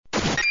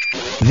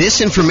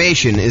This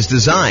information is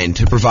designed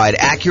to provide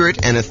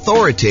accurate and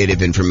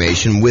authoritative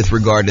information with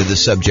regard to the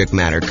subject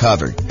matter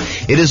covered.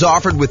 It is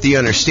offered with the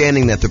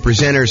understanding that the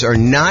presenters are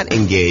not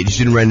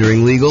engaged in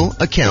rendering legal,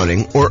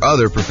 accounting, or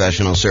other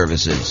professional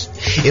services.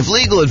 If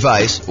legal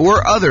advice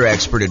or other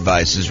expert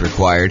advice is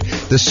required,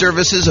 the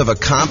services of a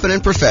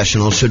competent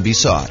professional should be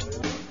sought.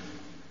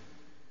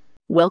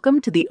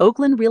 Welcome to the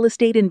Oakland Real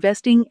Estate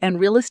Investing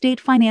and Real Estate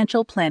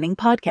Financial Planning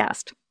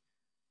Podcast.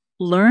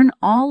 Learn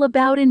all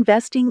about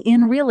investing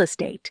in real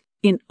estate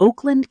in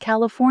Oakland,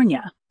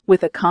 California,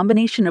 with a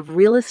combination of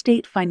real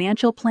estate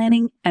financial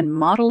planning and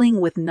modeling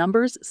with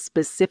numbers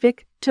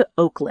specific to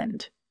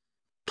Oakland.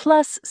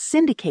 Plus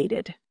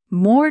syndicated,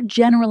 more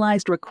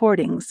generalized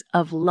recordings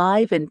of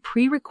live and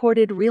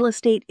pre-recorded real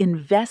estate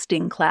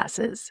investing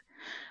classes.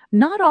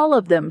 Not all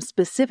of them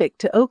specific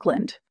to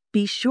Oakland.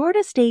 Be sure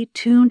to stay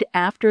tuned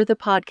after the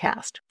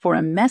podcast for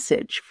a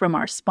message from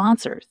our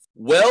sponsors.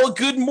 Well,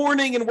 good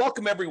morning and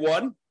welcome,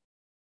 everyone.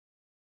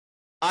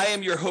 I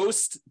am your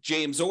host,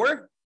 James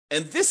Orr,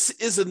 and this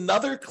is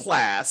another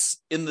class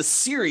in the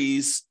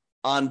series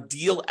on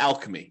Deal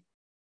Alchemy.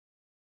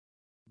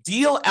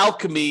 Deal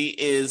Alchemy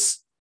is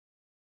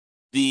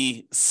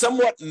the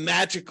somewhat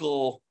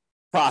magical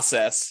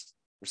process,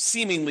 or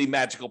seemingly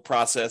magical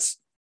process,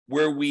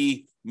 where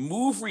we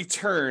move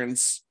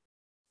returns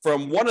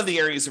from one of the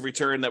areas of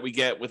return that we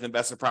get with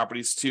investment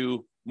properties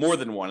to more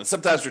than one. And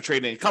sometimes we're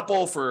trading a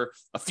couple for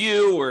a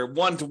few or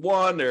one to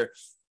one,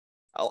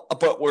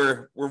 but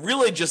we're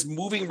really just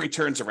moving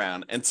returns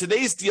around. And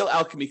today's Deal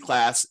Alchemy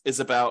class is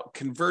about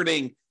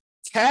converting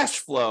cash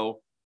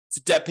flow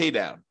to debt pay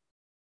down.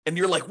 And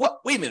you're like,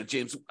 what? Wait a minute,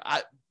 James.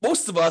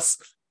 Most of us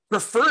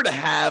prefer to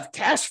have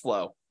cash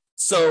flow.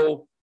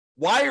 So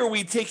why are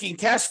we taking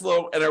cash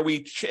flow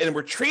and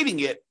we're trading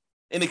it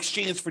in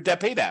exchange for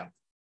debt pay down?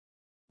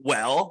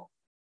 Well,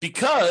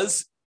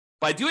 because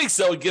by doing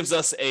so, it gives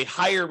us a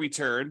higher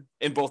return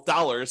in both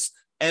dollars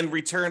and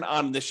return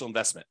on initial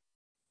investment.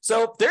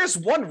 So there's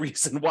one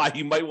reason why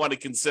you might want to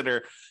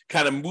consider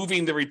kind of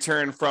moving the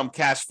return from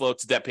cash flow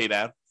to debt pay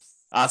down.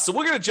 So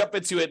we're going to jump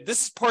into it.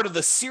 This is part of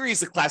the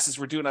series of classes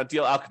we're doing on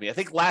Deal Alchemy. I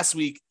think last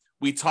week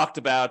we talked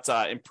about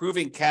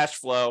improving cash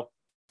flow.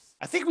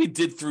 I think we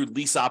did through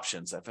lease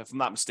options, if I'm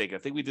not mistaken. I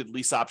think we did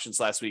lease options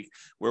last week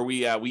where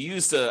we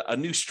used a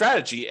new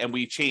strategy and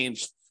we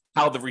changed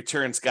how the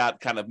returns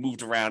got kind of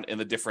moved around in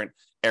the different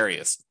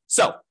areas.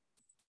 So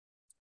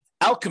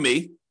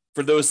alchemy,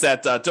 for those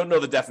that don't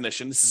know the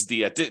definition, this is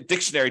the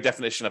dictionary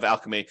definition of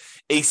alchemy,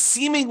 a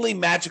seemingly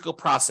magical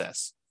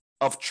process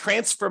of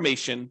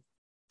transformation,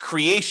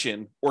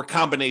 creation, or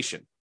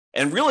combination.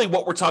 And really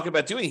what we're talking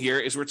about doing here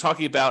is we're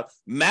talking about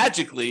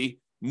magically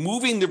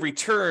moving the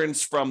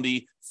returns from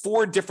the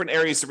 4 different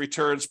areas of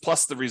returns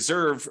plus the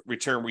reserve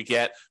return we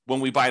get when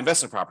we buy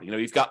investment property. You know,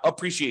 you've got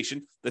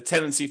appreciation, the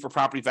tendency for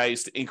property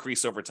values to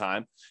increase over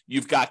time.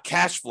 You've got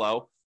cash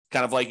flow,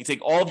 kind of like you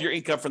take all of your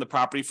income from the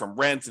property, from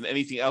rent and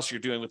anything else you're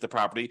doing with the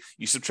property.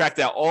 You subtract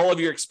out all of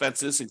your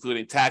expenses,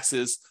 including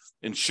taxes,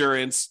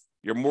 insurance,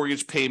 your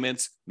mortgage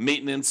payments,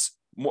 maintenance,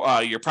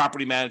 your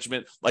property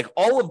management, like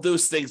all of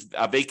those things,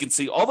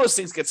 vacancy, all those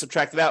things get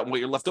subtracted out. And what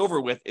you're left over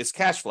with is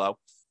cash flow.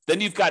 Then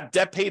you've got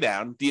debt pay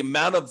down, the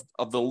amount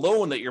of the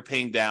loan that you're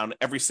paying down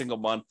every single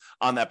month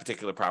on that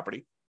particular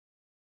property.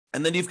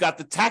 And then you've got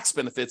the tax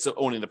benefits of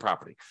owning the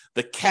property.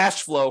 The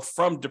cash flow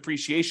from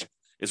depreciation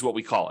is what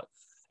we call it.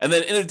 And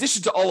then in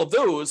addition to all of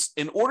those,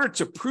 in order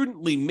to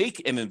prudently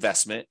make an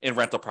investment in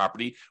rental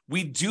property,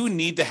 we do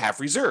need to have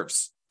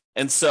reserves.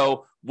 And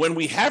so when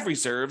we have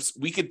reserves,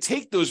 we could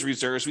take those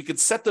reserves, we could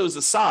set those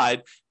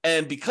aside.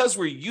 And because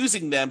we're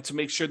using them to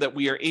make sure that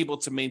we are able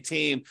to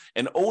maintain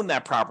and own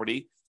that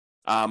property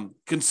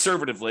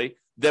conservatively,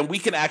 then we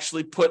can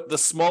actually put the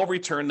small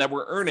return that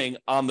we're earning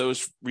on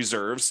those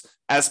reserves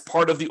as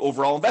part of the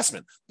overall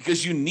investment.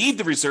 Because you need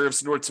the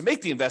reserves in order to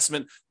make the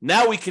investment,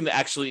 now we can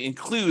actually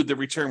include the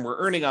return we're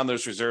earning on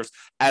those reserves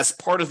as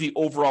part of the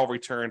overall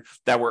return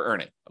that we're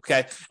earning,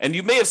 okay? And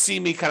you may have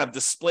seen me kind of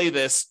display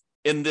this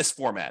in this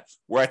format,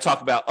 where I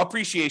talk about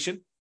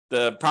appreciation,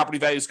 the property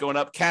values going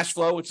up, cash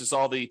flow, which is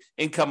all the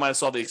income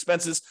minus all the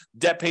expenses,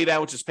 debt pay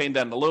down, which is paying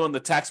down the loan, the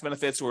tax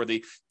benefits or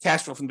the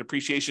cash flow from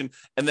depreciation,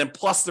 and then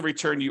plus the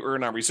return you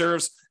earn on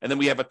reserves. And then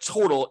we have a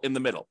total in the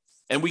middle.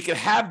 And we can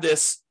have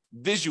this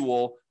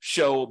visual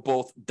show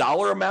both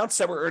dollar amounts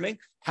that we're earning,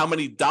 how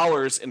many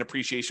dollars in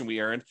appreciation we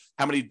earned,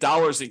 how many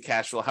dollars in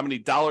cash flow, how many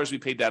dollars we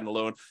paid down the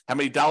loan, how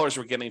many dollars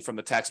we're getting from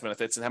the tax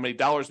benefits, and how many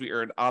dollars we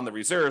earned on the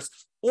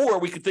reserves. Or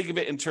we could think of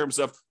it in terms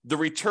of the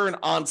return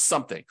on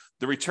something,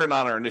 the return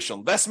on our initial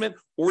investment,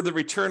 or the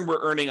return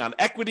we're earning on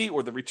equity,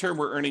 or the return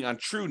we're earning on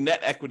true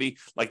net equity,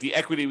 like the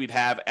equity we'd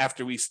have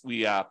after we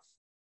sell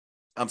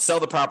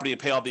the property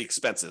and pay all the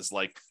expenses,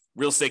 like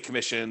real estate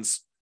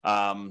commissions,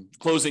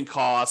 closing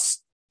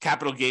costs,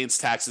 capital gains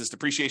taxes,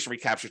 depreciation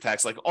recapture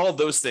tax, like all of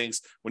those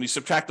things. When you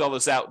subtract all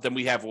those out, then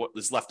we have what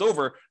is left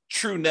over,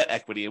 true net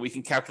equity, and we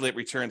can calculate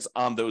returns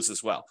on those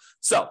as well.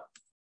 So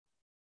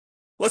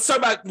let's talk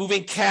about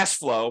moving cash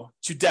flow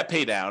to debt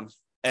pay down.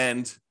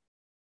 And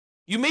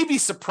you may be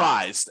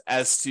surprised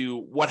as to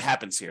what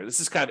happens here. This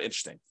is kind of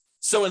interesting.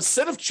 So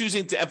instead of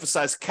choosing to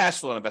emphasize cash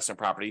flow on investment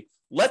property,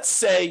 let's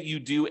say you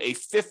do a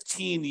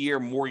 15-year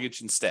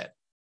mortgage instead.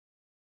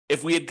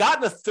 If we had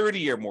gotten a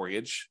 30-year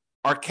mortgage,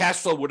 our cash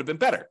flow would have been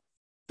better.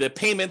 The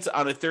payment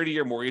on a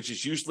 30-year mortgage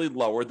is usually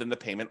lower than the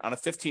payment on a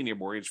 15-year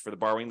mortgage for the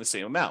borrowing the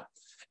same amount.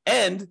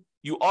 And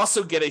you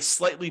also get a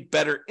slightly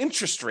better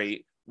interest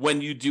rate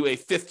when you do a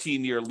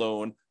 15-year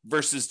loan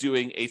versus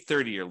doing a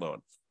 30-year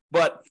loan.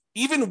 But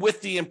even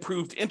with the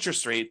improved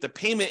interest rate, the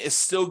payment is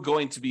still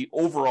going to be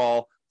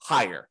overall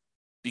higher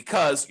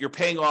because you're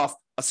paying off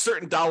a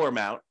certain dollar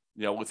amount.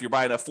 You know, if you're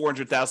buying a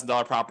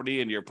 $400,000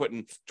 property and you're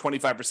putting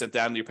 25%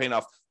 down, you're paying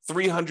off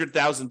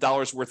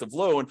 $300,000 worth of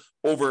loan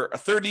over a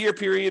 30-year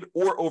period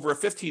or over a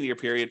 15-year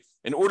period.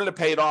 In order to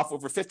pay it off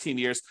over 15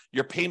 years,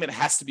 your payment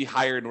has to be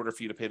higher in order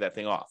for you to pay that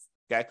thing off.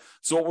 Okay.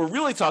 So what we're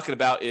really talking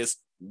about is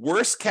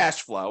worse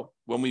cash flow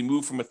when we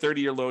move from a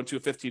 30-year loan to a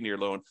 15-year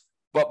loan,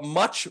 but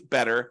much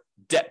better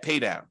debt pay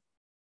down.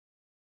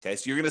 Okay,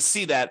 so you're going to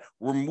see that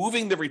we're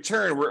moving the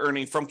return we're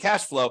earning from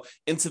cash flow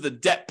into the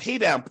debt pay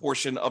down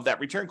portion of that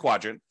return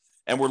quadrant,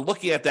 and we're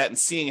looking at that and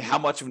seeing how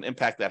much of an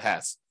impact that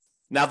has.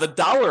 Now, the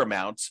dollar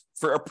amount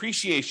for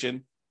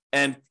appreciation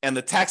and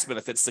the tax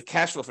benefits, the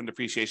cash flow from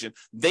depreciation,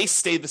 they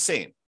stay the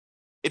same.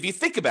 If you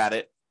think about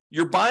it,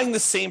 you're buying the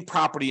same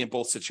property in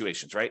both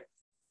situations, right?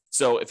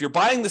 So if you're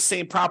buying the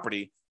same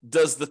property,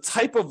 does the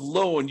type of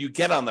loan you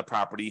get on the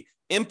property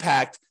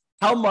impact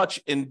how much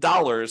in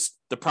dollars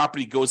the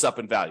property goes up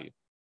in value?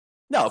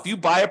 No, if you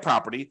buy a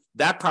property,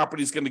 that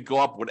property is going to go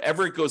up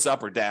whatever it goes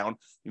up or down,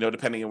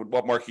 depending on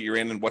what market you're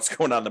in and what's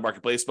going on in the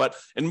marketplace. But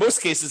in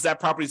most cases,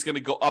 that property is going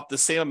to go up the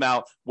same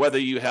amount, whether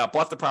you have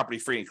bought the property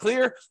free and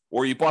clear,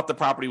 or you bought the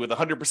property with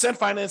 100%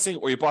 financing,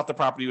 or you bought the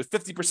property with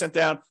 50%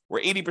 down,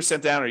 or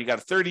 80% down, or you got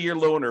a 30-year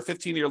loan or a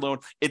 15-year loan.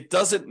 It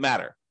doesn't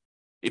matter.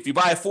 If you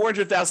buy a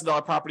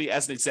 $400,000 property,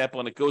 as an example,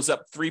 and it goes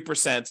up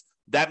 3%,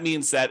 that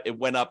means that it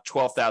went up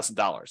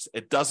 $12,000.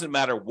 It doesn't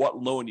matter what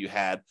loan you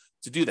had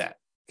to do that,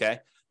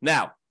 okay?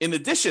 Now, in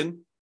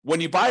addition, when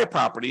you buy a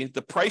property,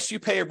 the price you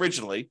pay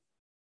originally,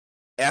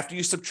 after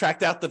you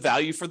subtract out the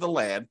value for the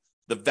land,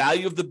 the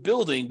value of the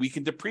building we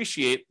can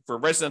depreciate for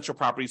residential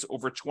properties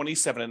over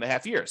 27 and a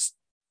half years.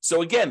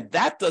 So again,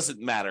 that doesn't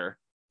matter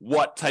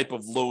what type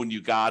of loan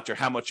you got or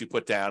how much you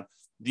put down.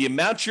 The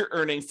amount you're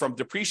earning from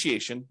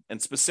depreciation,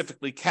 and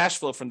specifically cash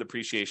flow from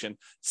depreciation,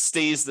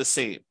 stays the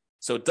same.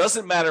 So it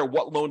doesn't matter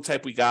what loan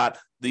type we got,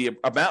 the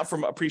amount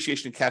from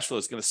appreciation and cash flow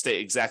is going to stay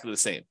exactly the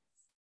same.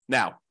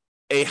 Now,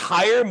 a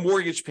higher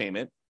mortgage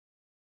payment,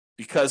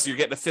 because you're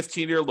getting a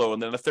 15-year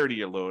loan than a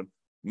 30-year loan,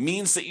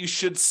 means that you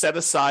should set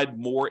aside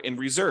more in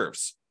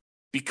reserves.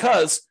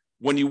 Because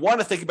when you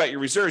want to think about your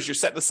reserves, you're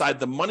setting aside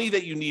the money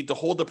that you need to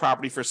hold the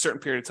property for a certain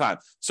period of time.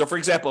 So for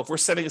example, if we're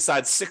setting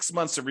aside 6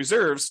 months of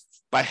reserves,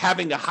 by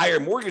having a higher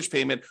mortgage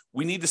payment,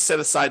 we need to set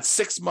aside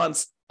 6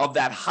 months of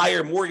that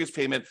higher mortgage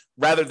payment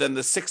rather than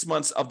the 6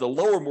 months of the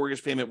lower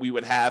mortgage payment we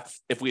would have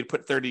if we had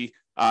put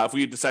if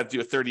we had decided to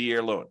do a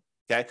 30-year loan.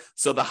 Okay,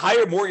 so the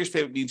higher mortgage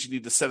payment means you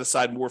need to set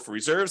aside more for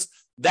reserves.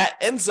 That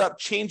ends up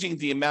changing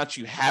the amount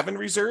you have in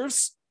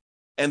reserves,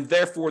 and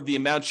therefore the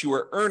amount you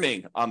are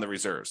earning on the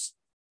reserves.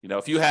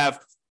 If you have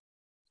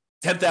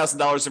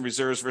 $10,000 in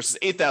reserves versus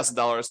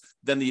 $8,000,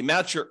 then the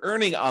amount you're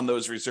earning on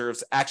those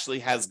reserves actually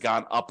has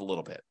gone up a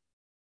little bit.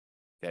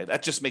 Okay,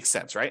 that just makes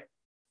sense, right?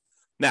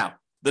 Now,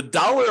 the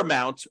dollar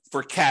amount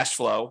for cash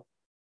flow,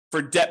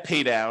 for debt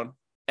pay down,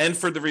 and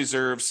for the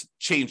reserves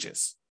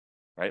changes,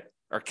 right?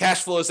 Our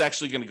cash flow is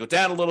actually going to go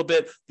down a little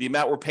bit. The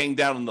amount we're paying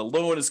down on the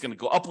loan is going to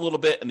go up a little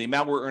bit, and the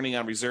amount we're earning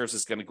on reserves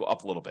is going to go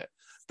up a little bit.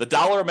 The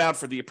dollar amount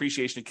for the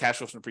appreciation and cash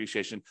flow from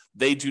appreciation,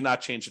 they do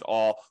not change at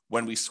all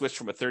when we switch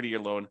from a 30-year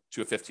loan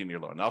to a 15-year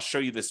loan. And I'll show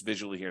you this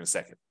visually here in a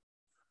second.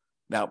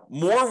 Now,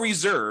 more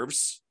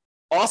reserves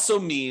also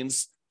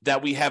means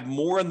that we have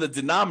more in the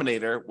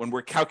denominator when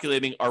we're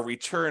calculating our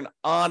return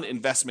on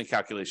investment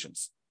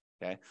calculations,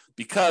 okay?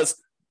 Because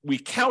we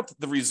count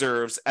the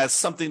reserves as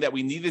something that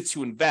we needed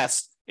to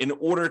invest in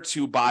order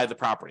to buy the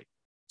property.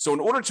 So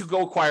in order to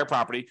go acquire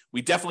property,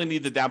 we definitely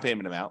need the down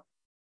payment amount.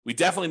 We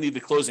definitely need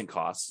the closing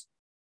costs.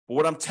 But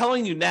what I'm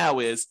telling you now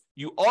is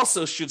you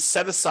also should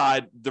set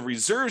aside the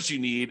reserves you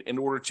need in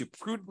order to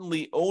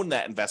prudently own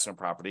that investment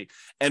property.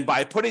 And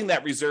by putting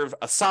that reserve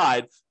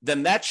aside,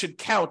 then that should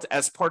count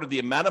as part of the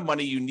amount of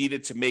money you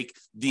needed to make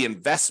the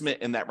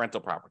investment in that rental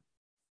property.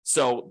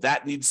 So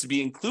that needs to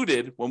be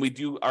included when we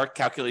do our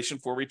calculation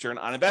for return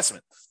on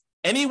investment.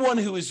 Anyone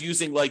who is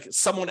using like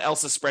someone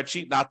else's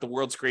spreadsheet, not the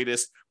world's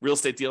greatest real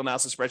estate deal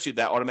analysis spreadsheet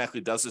that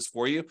automatically does this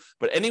for you,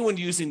 but anyone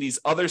using these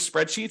other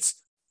spreadsheets,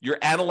 you're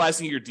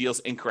analyzing your deals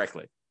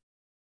incorrectly.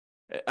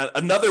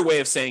 Another way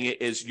of saying it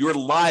is you're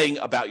lying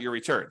about your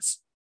returns.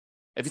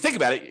 If you think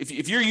about it,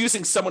 if you're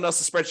using someone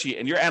else's spreadsheet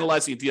and you're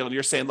analyzing a deal and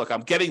you're saying, look,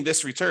 I'm getting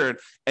this return,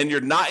 and you're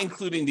not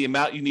including the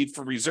amount you need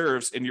for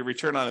reserves in your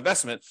return on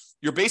investment,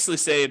 you're basically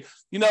saying,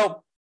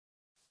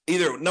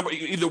 either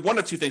one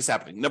or two things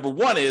happening. Number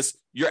one is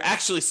you're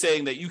actually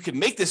saying that you can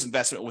make this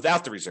investment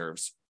without the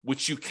reserves,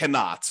 which you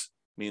cannot.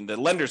 mean, the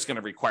lender's going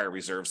to require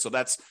reserves. So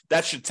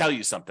that should tell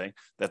you something,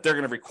 that they're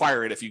going to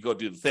require it if you go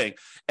do the thing.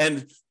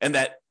 And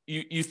that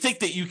you think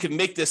that you can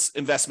make this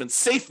investment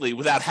safely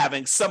without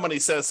having some money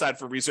set aside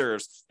for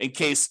reserves in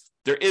case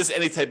there is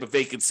any type of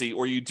vacancy,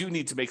 or you do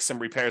need to make some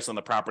repairs on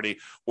the property,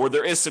 or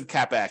there is some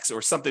CapEx or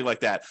something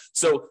like that.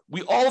 So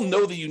we all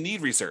know that you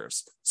need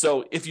reserves.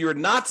 So if you're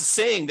not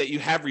saying that you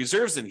have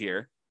reserves in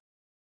here,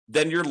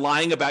 then you're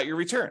lying about your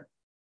return.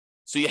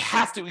 So you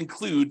have to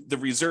include the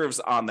reserves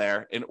on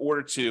there in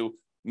order to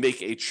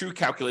make a true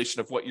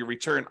calculation of what your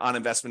return on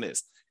investment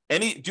is.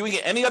 Doing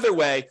it any other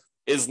way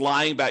is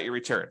lying about your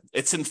return.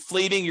 It's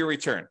inflating your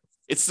return.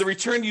 It's the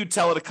return you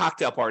tell at a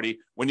cocktail party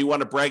when you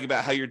want to brag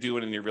about how you're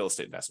doing in your real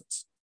estate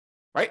investments,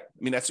 right? I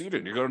mean, that's what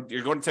you're doing.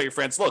 You're going to tell your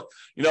friends, look,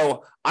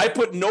 I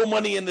put no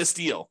money in this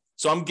deal,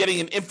 so I'm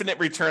getting an infinite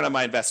return on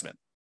my investment.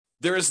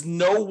 There is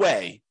no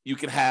way you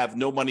can have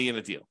no money in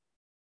a deal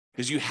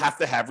because you have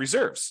to have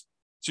reserves.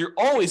 So you're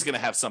always going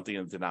to have something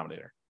in the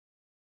denominator.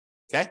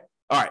 Okay?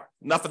 All right.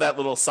 Enough of that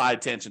little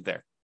side tangent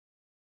there.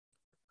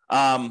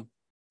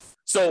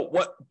 So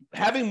what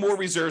having more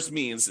reserves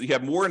means, you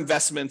have more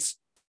investments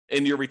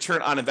in your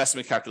return on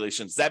investment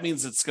calculations. That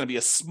means it's going to be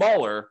a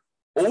smaller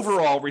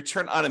overall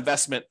return on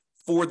investment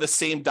for the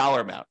same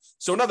dollar amount.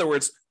 So in other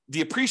words, the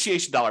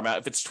appreciation dollar amount,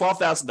 if it's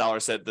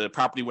 $12,000 that the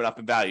property went up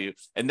in value,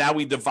 and now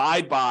we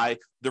divide by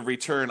the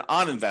return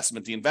on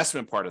investment, the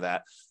investment part of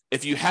that,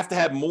 if you have to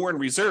have more in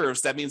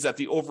reserves, that means that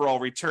the overall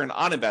return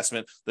on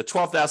investment, the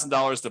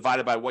 $12,000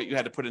 divided by what you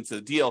had to put into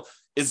the deal,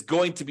 is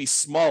going to be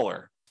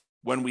smaller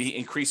when we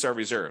increase our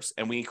reserves.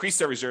 And we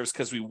increased our reserves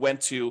because we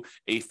went to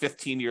a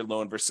 15-year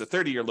loan versus a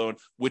 30-year loan,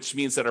 which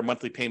means that our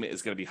monthly payment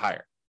is going to be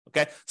higher.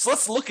 Okay, so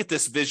let's look at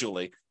this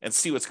visually and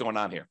see what's going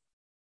on here.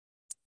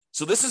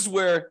 So this is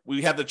where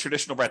we have the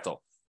traditional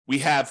rental. We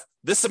have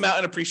this amount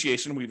in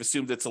appreciation. We've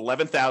assumed it's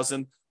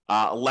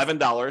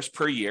 $11,011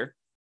 per year.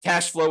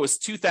 Cash flow is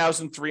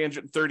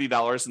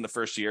 $2,330 in the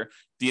first year.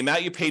 The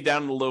amount you pay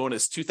down in the loan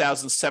is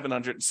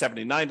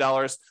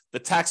 $2,779. The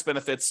tax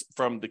benefits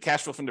from the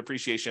cash flow from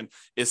depreciation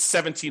is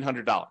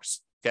 $1,700.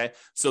 Okay,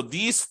 so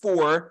these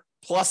four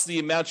plus the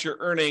amount you're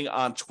earning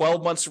on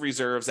 12 months of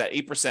reserves at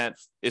 8%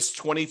 is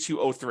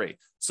 $2,203.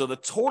 So the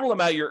total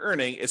amount you're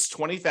earning is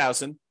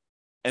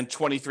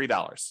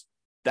 $20,023.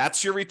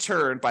 That's your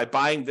return by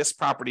buying this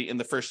property in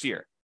the first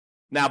year.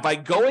 Now, by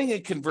going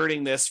and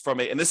converting this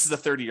and this is a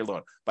 30-year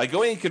loan, by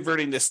going and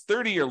converting this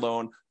 30-year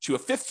loan to a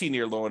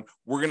 15-year loan,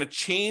 we're going to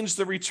change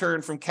the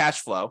return from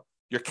cash flow.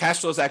 Your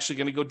cash flow is actually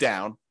going to go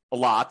down a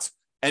lot,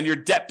 and your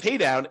debt pay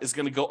down is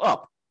going to go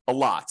up a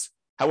lot.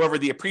 However,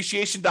 the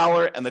appreciation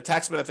dollar and the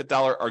tax benefit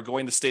dollar are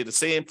going to stay the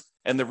same,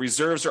 and the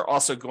reserves are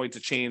also going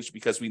to change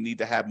because we need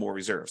to have more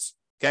reserves.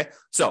 Okay,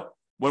 so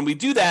when we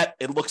do that,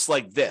 it looks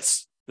like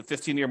this, the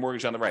 15-year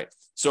mortgage on the right.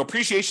 So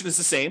appreciation is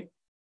the same.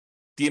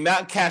 The amount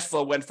in cash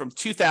flow went from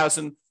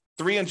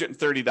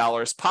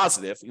 $2,330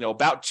 positive,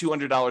 about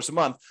 $200 a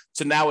month,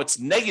 to now it's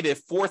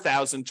negative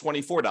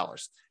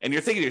 $4,024. And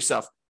you're thinking to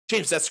yourself,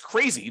 James, that's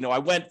crazy. I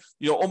went,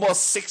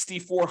 almost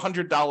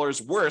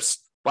 $6,400 worse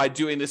by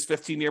doing this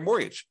 15-year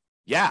mortgage.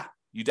 Yeah,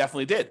 you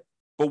definitely did.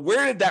 But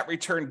where did that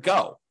return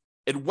go?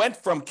 It went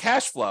from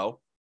cash flow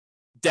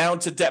down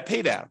to debt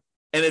pay down.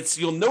 And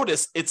you'll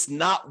notice it's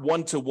not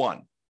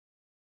one-to-one.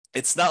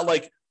 It's not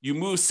like you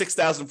move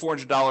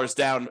 $6,400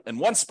 down in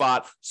one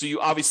spot, so you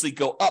obviously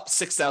go up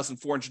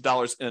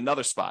 $6,400 in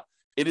another spot.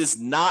 It is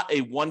not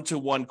a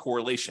one-to-one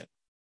correlation.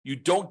 You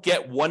don't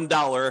get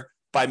 $1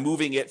 by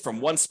moving it from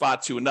one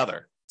spot to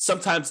another.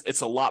 Sometimes it's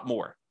a lot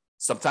more.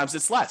 Sometimes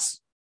it's less.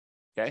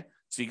 Okay,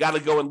 so you got to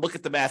go and look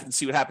at the math and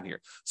see what happened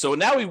here. So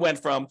now we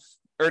went from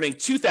earning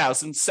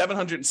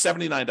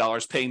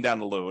 $2,779 paying down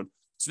the loan,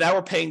 so now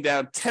we're paying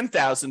down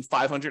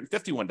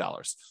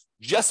 $10,551.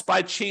 Just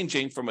by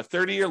changing from a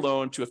 30-year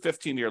loan to a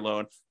 15-year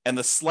loan and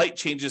the slight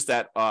changes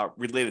that are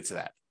related to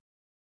that.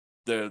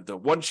 The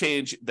one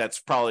change that's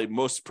probably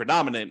most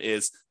predominant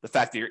is the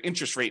fact that your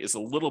interest rate is a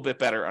little bit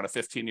better on a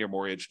 15-year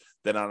mortgage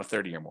than on a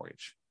 30-year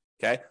mortgage.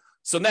 Okay,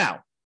 so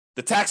now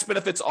the tax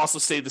benefits also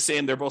stay the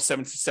same. They're both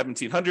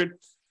 $1,700.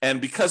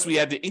 And because we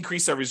had to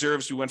increase our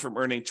reserves, we went from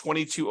earning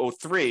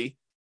 $2,203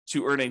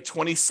 to earning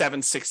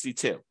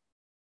 $2,762.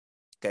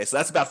 Okay, so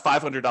that's about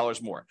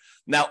 $500 more.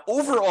 Now,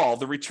 overall,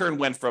 the return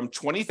went from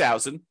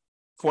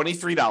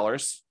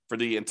 $20,023 for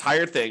the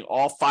entire thing,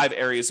 all 5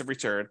 areas of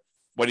return,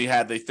 when you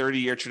had the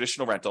 30-year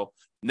traditional rental.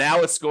 Now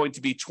it's going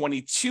to be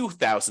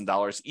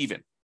 $22,000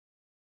 even.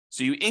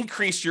 So you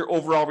increase your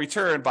overall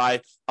return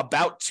by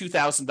about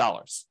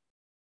 $2,000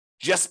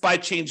 just by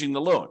changing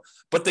the loan.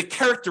 But the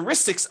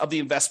characteristics of the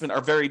investment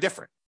are very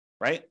different,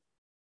 right?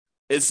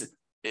 Is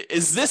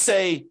this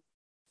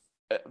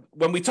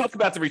when we talk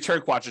about the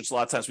return quadrants, a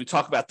lot of times we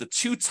talk about the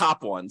 2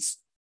 top ones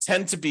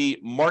tend to be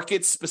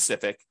market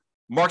specific,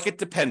 market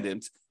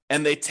dependent,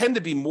 and they tend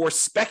to be more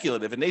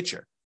speculative in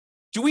nature.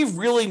 Do we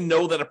really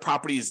know that a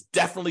property is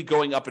definitely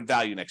going up in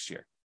value next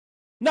year?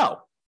 No.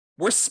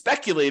 we're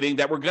speculating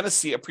that we're going to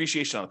see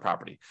appreciation on the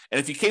property. And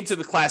if you came to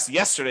the class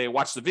yesterday,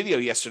 watched the video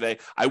yesterday,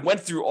 I went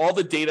through all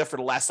the data for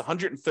the last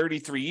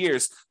 133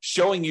 years,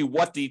 showing you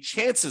what the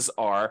chances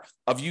are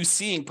of you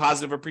seeing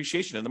positive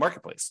appreciation in the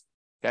marketplace.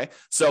 Okay,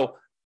 so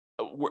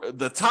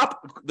the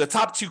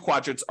top two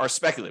quadrants are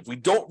speculative. We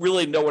don't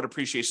really know what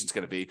appreciation is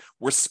going to be.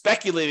 We're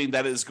speculating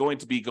that it is going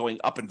to be going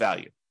up in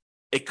value.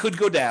 It could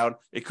go down.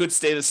 It could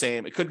stay the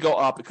same. It could go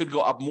up. It could go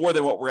up more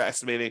than what we're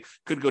estimating. It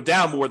could go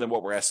down more than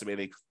what we're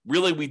estimating.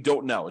 Really, we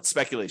don't know. It's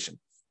speculation.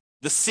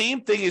 The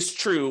same thing is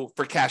true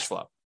for cash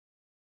flow.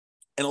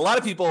 And a lot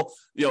of people,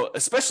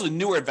 especially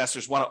newer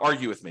investors, want to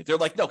argue with me. They're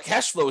like, no,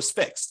 cash flow is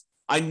fixed.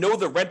 I know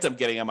the rent I'm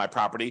getting on my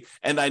property,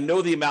 and I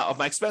know the amount of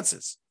my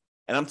expenses.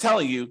 And I'm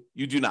telling you,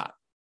 you do not.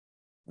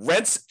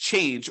 Rents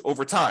change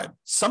over time.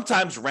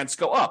 Sometimes rents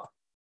go up.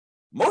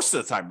 Most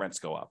of the time, rents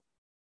go up.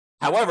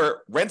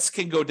 However, rents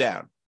can go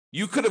down.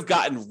 You could have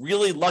gotten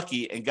really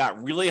lucky and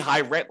got really high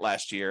rent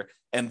last year.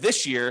 And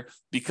this year,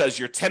 because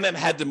your tenant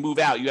had to move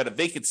out, you had a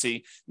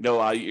vacancy,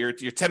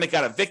 your tenant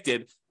got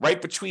evicted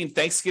right between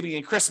Thanksgiving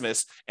and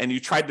Christmas, and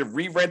you tried to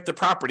re-rent the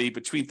property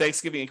between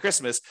Thanksgiving and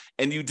Christmas,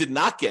 and you did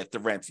not get the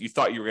rent you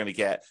thought you were going to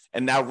get,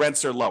 and now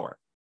rents are lower.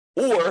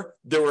 Or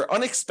there were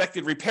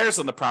unexpected repairs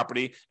on the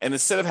property, and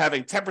instead of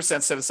having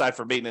 10% set aside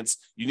for maintenance,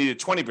 you needed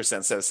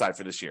 20% set aside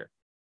for this year.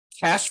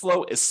 Cash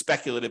flow is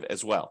speculative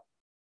as well.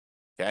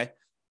 Okay,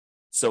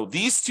 so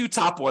these two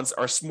top ones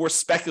are more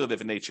speculative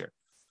in nature.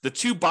 The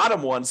two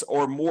bottom ones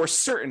are more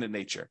certain in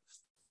nature.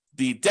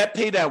 The debt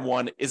paydown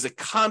one is a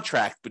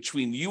contract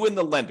between you and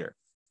the lender.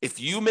 If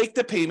you make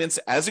the payments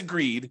as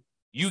agreed,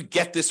 you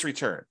get this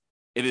return.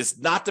 It is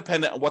not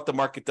dependent on what the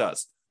market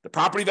does. The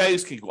property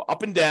values can go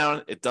up and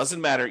down. It doesn't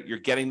matter. You're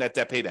getting that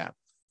debt paydown.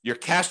 Your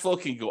cash flow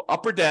can go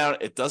up or down.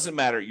 It doesn't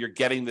matter. You're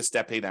getting this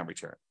debt paydown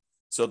return.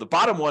 So the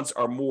bottom ones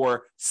are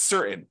more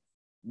certain,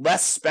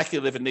 less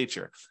speculative in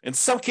nature. In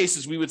some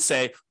cases, we would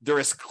say they're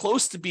as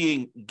close to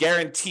being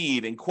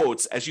guaranteed, in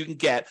quotes, as you can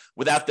get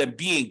without them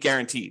being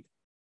guaranteed.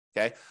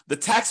 Okay. The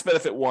tax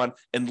benefit one,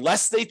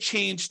 unless they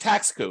change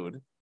tax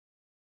code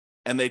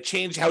and they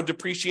change how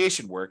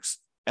depreciation works,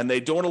 and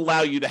they don't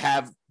allow you to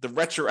have the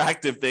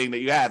retroactive thing that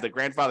you had, the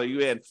grandfather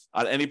you in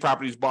on any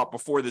properties bought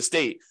before this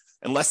date,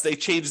 unless they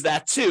change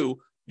that too,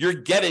 you're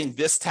getting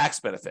this tax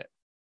benefit.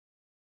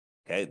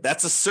 Okay.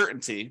 That's a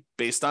certainty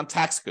based on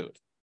tax code.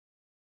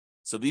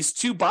 So these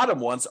two bottom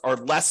ones are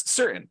less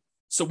certain.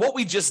 So what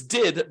we just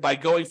did by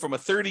going from a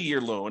 30-year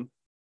loan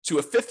to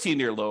a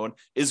 15-year loan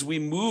is we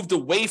moved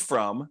away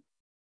from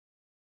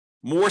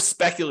more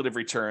speculative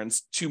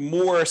returns to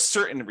more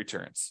certain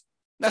returns.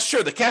 Now,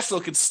 sure, the cash flow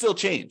can still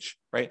change,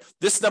 right?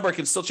 This number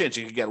can still change.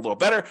 It can get a little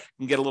better, it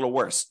can get a little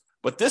worse.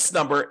 But this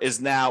number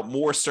is now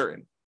more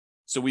certain.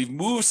 So we've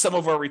moved some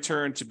of our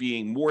return to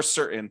being more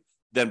certain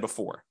than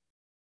before.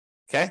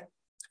 Okay?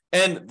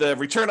 And the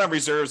return on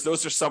reserves,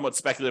 those are somewhat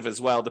speculative as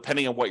well,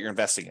 depending on what you're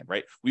investing in,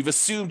 right? We've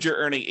assumed you're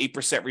earning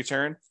 8%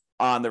 return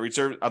on the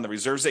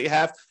reserves that you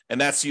have, and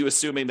that's you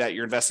assuming that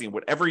you're investing in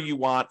whatever you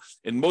want.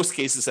 In most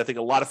cases, I think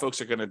a lot of folks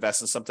are going to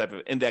invest in some type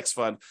of index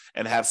fund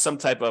and have some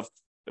type of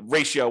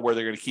ratio where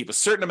they're going to keep a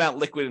certain amount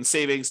liquid in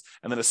savings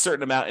and then a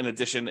certain amount in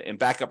addition in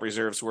backup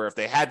reserves, where if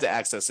they had to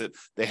access it,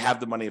 they have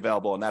the money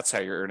available, and that's how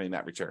you're earning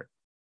that return.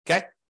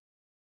 Okay?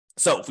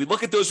 So if we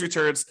look at those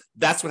returns,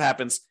 that's what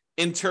happens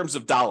in terms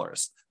of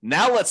dollars.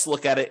 Now let's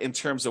look at it in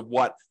terms of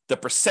what the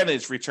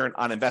percentage return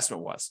on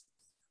investment was.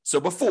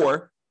 So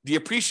before, the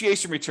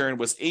appreciation return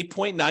was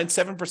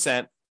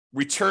 8.97%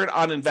 return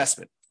on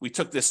investment. We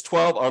took this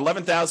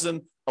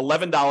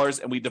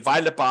 $11,011 and we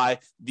divided it by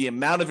the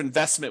amount of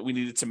investment we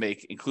needed to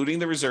make, including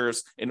the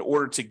reserves, in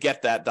order to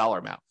get that dollar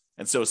amount.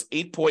 And so it's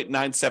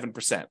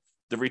 8.97%.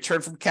 The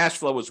return from cash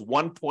flow was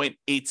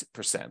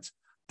 1.8%.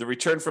 The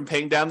return from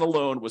paying down the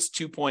loan was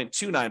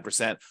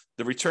 2.29%.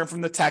 The return from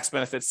the tax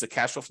benefits, the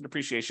cash flow from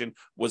depreciation,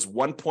 was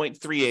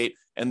 1.38%,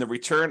 and the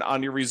return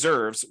on your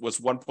reserves was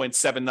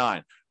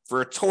 1.79%,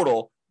 for a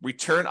total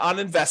return on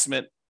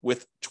investment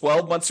with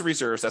 12 months of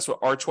reserves, that's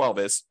what R12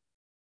 is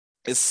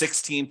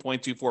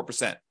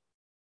 16.24%.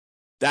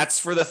 That's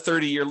for the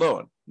 30-year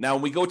loan. Now,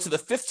 when we go to the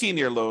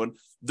 15-year loan,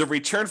 the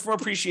return from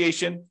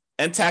appreciation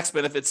and tax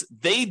benefits,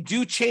 they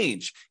do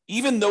change,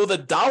 even though the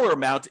dollar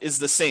amount is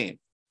the same.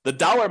 The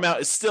dollar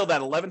amount is still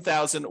that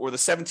 $11,000 or the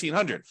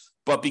 $1,700,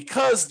 but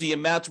because the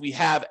amount we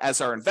have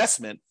as our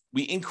investment,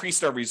 we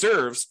increased our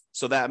reserves,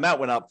 so that amount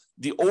went up.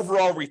 The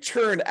overall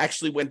return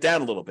actually went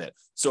down a little bit.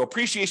 So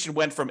appreciation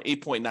went from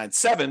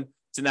 8.97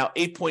 to now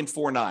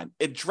 8.49.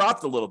 It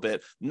dropped a little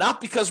bit,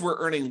 not because we're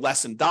earning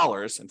less in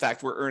dollars. In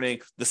fact, we're earning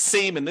the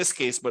same in this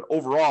case, but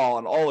overall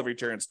on all of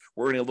returns,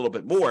 we're earning a little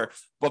bit more.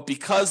 But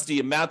because the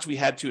amount we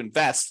had to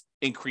invest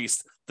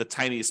increased the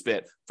tiniest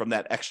bit from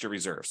that extra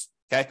reserves.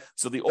 Okay,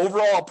 so the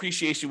overall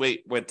appreciation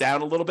rate went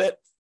down a little bit.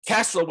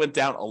 Cash flow went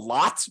down a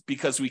lot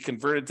because we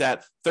converted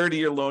that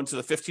 30-year loan to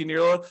the 15-year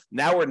loan.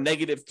 Now we're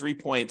negative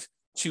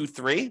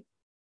 3.23.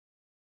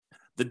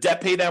 The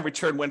debt paydown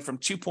return went from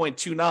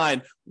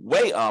 2.29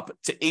 way up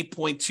to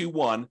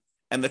 8.21,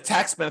 and the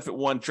tax benefit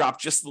one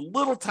dropped just the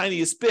little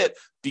tiniest bit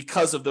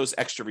because of those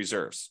extra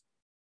reserves.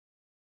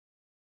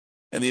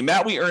 And the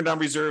amount we earned on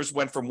reserves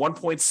went from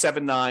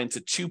 1.79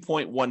 to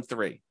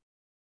 2.13.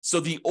 So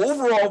the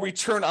overall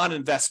return on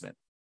investment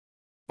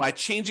by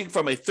changing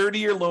from a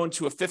 30-year loan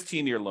to a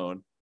 15-year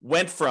loan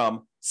went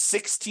from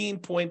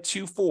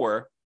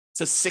 16.24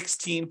 to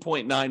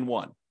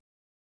 16.91.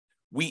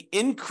 We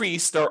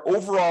increased our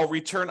overall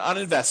return on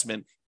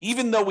investment,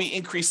 even though we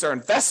increased our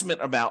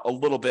investment amount a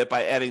little bit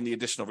by adding the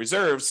additional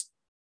reserves,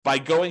 by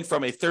going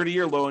from a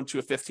 30-year loan to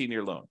a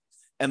 15-year loan.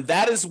 And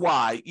that is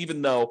why,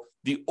 even though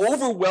the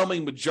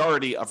overwhelming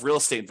majority of real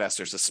estate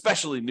investors,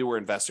 especially newer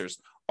investors,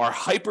 are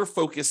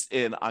hyper-focused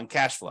in on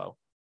cash flow,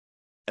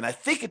 and I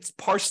think it's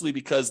partially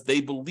because they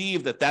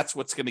believe that that's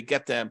what's going to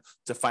get them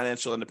to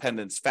financial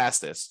independence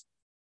fastest,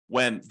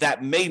 when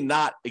that may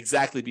not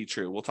exactly be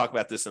true. We'll talk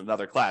about this in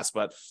another class,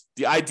 but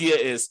the idea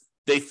is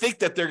they think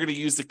that they're going to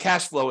use the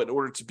cash flow in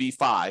order to be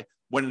FI,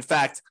 when in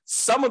fact,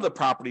 some of the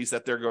properties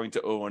that they're going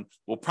to own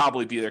will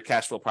probably be their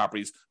cash flow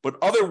properties, but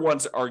other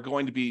ones are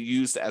going to be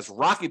used as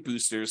rocket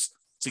boosters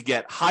to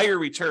get higher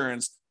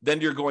returns.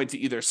 Then you're going to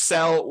either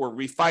sell or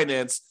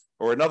refinance,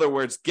 or in other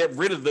words, get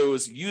rid of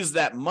those, use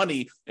that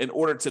money in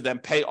order to then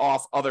pay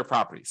off other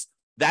properties.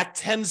 That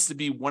tends to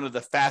be one of the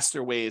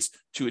faster ways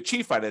to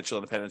achieve financial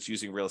independence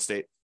using real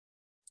estate.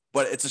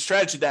 But it's a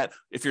strategy that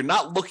if you're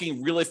not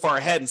looking really far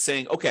ahead and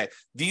saying, okay,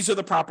 these are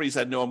the properties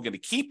I know I'm going to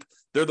keep,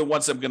 they're the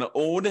ones I'm going to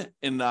own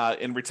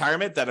in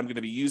retirement that I'm going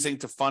to be using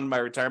to fund my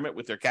retirement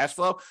with their cash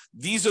flow.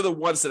 These are the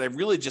ones that I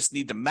really just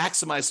need to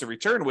maximize the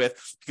return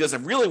with, because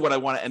really what I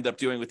want to end up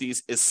doing with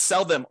these is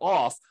sell them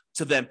off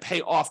to then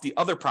pay off the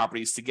other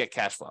properties to get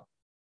cash flow.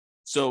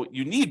 So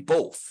you need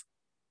both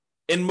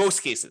in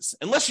most cases,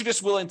 unless you're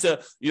just willing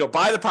to,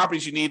 buy the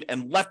properties you need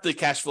and let the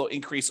cash flow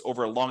increase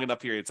over a long enough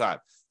period of time.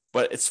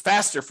 But it's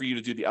faster for you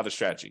to do the other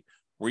strategy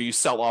where you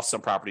sell off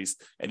some properties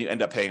and you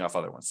end up paying off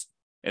other ones.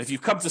 And if you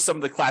come to some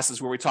of the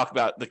classes where we talk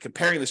about the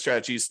comparing the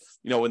strategies,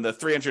 in the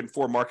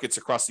 304 markets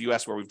across the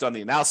US where we've done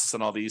the analysis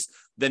on all these,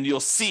 then you'll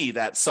see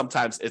that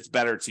sometimes it's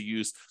better to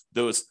use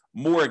those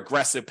more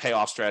aggressive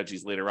payoff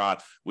strategies later on,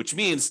 which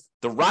means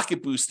the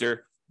rocket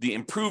booster, the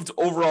improved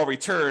overall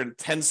return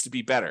tends to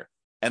be better.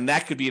 And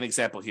that could be an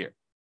example here.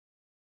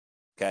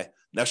 Okay.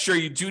 Now, sure,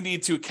 you do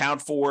need to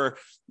account for,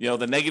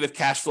 the negative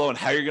cash flow and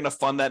how you're going to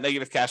fund that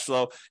negative cash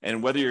flow,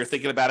 and whether you're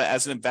thinking about it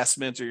as an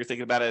investment or you're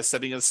thinking about it as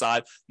setting it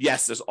aside.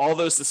 Yes, there's all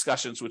those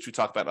discussions, which we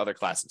talk about in other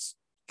classes.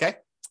 Okay.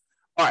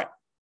 All right.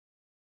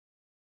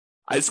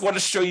 I just want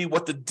to show you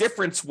what the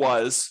difference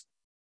was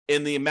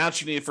in the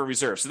amount you needed for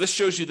reserves. So this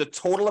shows you the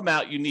total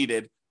amount you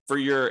needed for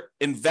your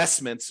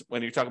investments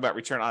when you're talking about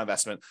return on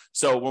investment.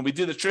 So when we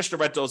do the traditional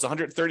rental, it's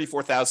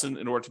 $134,000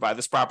 in order to buy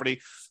this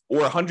property,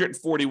 or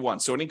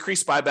 $141,000. So it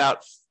increased by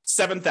about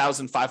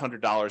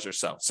 $7,500 or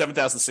so.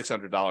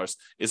 $7,600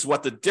 is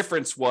what the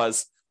difference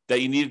was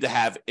that you needed to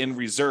have in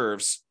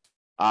reserves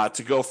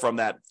to go from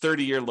that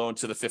 30-year loan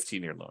to the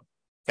 15-year loan.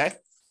 Okay.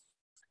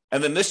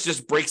 And then this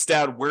just breaks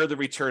down where the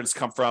returns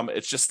come from.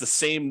 It's just the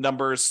same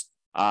numbers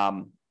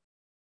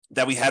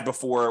that we had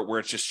before, where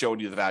it's just showing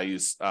you the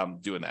values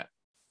doing that.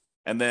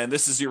 And then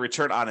this is your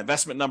return on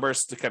investment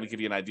numbers to kind of give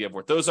you an idea of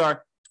what those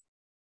are.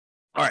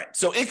 All right.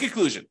 So in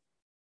conclusion,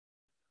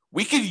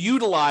 we can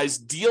utilize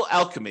deal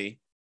alchemy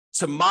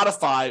to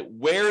modify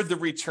where the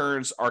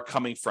returns are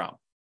coming from.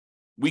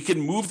 We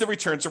can move the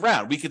returns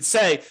around. We could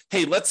say,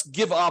 hey, let's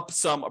give up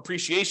some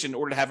appreciation in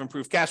order to have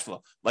improved cash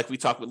flow, like we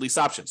talked with lease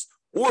options.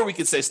 Or we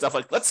could say stuff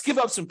like, let's give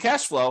up some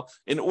cash flow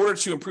in order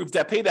to improve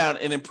debt pay down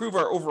and improve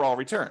our overall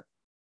return.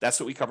 That's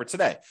what we covered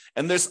today.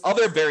 And there's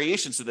other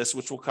variations to this,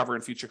 which we'll cover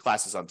in future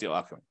classes on deal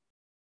alchemy.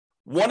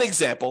 One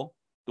example,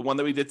 the one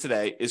that we did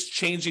today, is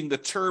changing the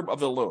term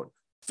of the loan,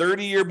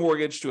 30-year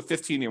mortgage to a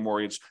 15-year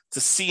mortgage, to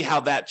see how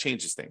that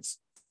changes things.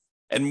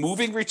 And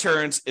moving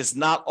returns is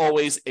not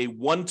always a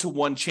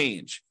one-to-one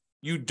change.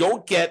 You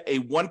don't get a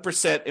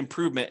 1%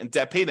 improvement in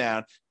debt pay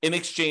down in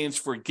exchange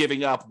for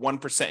giving up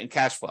 1% in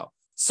cash flow.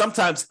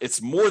 Sometimes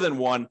it's more than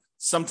one,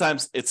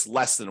 sometimes it's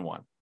less than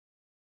one.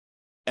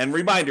 And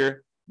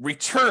reminder,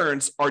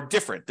 returns are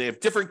different. They have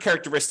different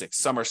characteristics.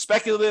 Some are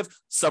speculative,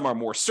 some are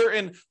more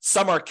certain,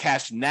 some are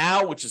cash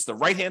now, which is the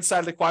right-hand side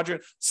of the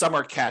quadrant, some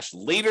are cash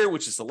later,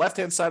 which is the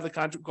left-hand side of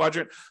the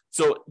quadrant.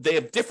 So they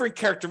have different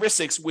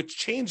characteristics, which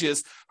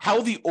changes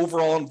how the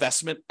overall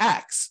investment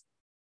acts.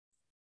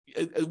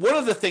 One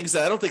of the things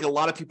that I don't think a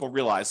lot of people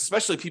realize,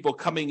 especially people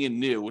coming in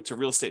new to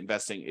real estate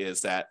investing,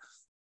 is that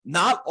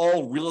not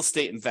all real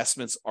estate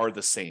investments are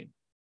the same.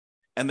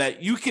 And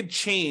that you can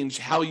change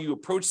how you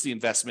approach the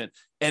investment,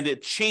 and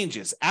it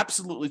changes,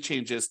 absolutely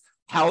changes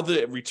how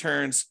the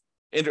returns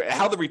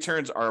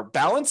are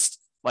balanced,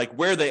 like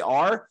where they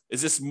are.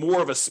 Is this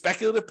more of a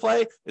speculative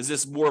play? Is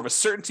this more of a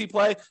certainty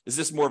play? Is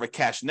this more of a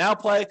cash now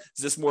play?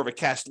 Is this more of a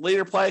cash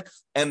later play?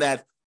 And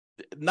that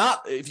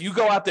not, if you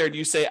go out there and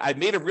you say, I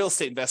made a real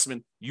estate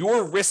investment,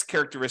 your risk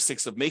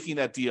characteristics of making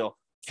that deal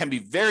can be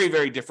very,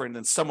 very different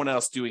than someone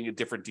else doing a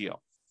different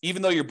deal,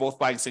 even though you're both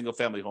buying single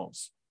family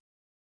homes.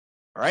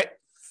 All right.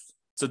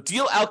 So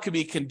deal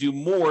alchemy can do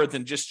more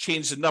than just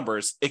change the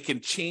numbers. It can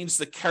change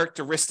the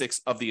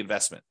characteristics of the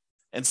investment.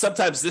 And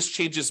sometimes this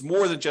changes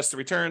more than just the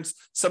returns.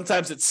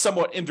 Sometimes it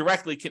somewhat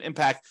indirectly can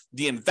impact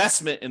the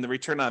investment in the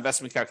return on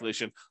investment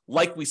calculation,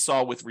 like we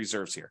saw with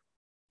reserves here.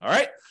 All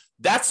right,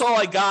 that's all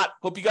I got.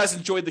 Hope you guys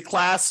enjoyed the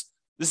class.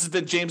 This has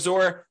been James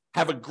Orr.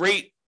 Have a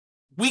great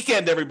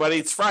weekend, everybody.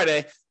 It's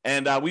Friday,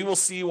 and we will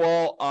see you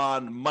all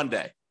on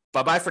Monday.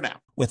 Bye-bye for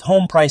now. With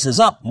home prices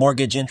up,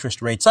 mortgage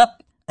interest rates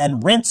up,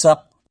 and rents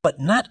up, but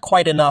not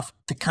quite enough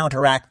to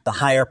counteract the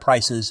higher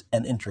prices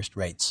and interest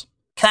rates.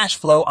 Cash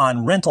flow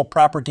on rental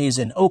properties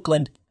in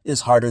Oakland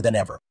is harder than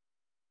ever.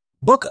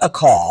 Book a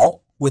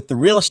call with the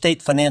Real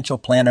Estate Financial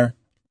Planner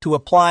to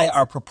apply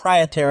our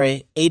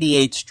proprietary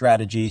 88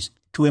 strategies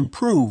to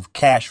improve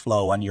cash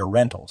flow on your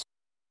rentals.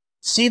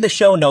 See the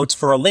show notes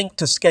for a link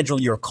to schedule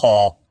your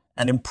call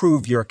and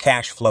improve your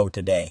cash flow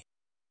today.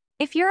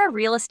 If you're a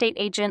real estate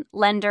agent,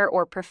 lender,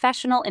 or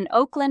professional in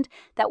Oakland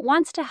that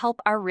wants to help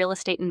our real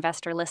estate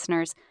investor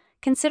listeners,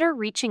 consider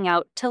reaching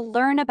out to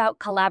learn about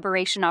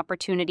collaboration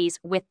opportunities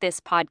with this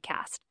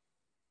podcast.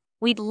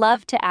 We'd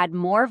love to add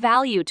more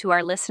value to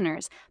our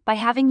listeners by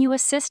having you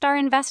assist our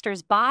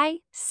investors buy,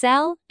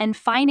 sell, and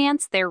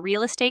finance their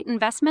real estate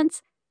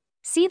investments.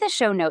 See the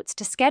show notes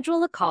to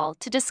schedule a call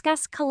to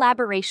discuss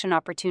collaboration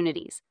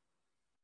opportunities.